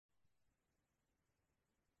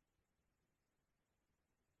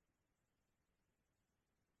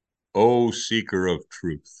O seeker of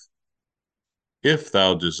truth, if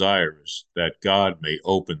thou desirest that God may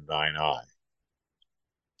open thine eye,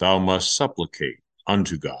 thou must supplicate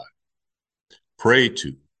unto God, pray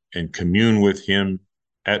to and commune with him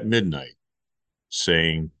at midnight,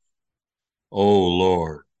 saying, O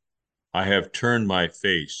Lord, I have turned my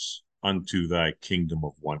face unto thy kingdom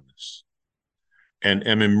of oneness, and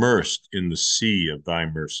am immersed in the sea of thy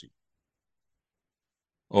mercy.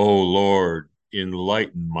 O Lord,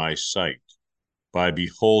 enlighten my sight by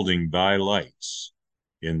beholding thy lights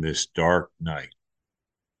in this dark night,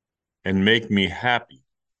 and make me happy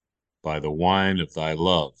by the wine of thy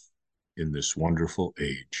love in this wonderful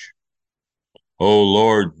age. O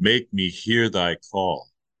Lord, make me hear thy call,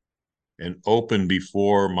 and open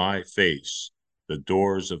before my face the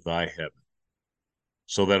doors of thy heaven,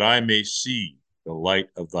 so that I may see the light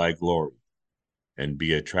of thy glory and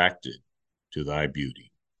be attracted to thy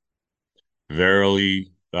beauty.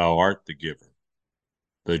 Verily, thou art the giver,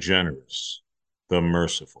 the generous, the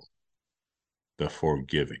merciful, the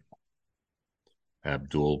forgiving.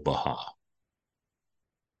 Abdul Baha.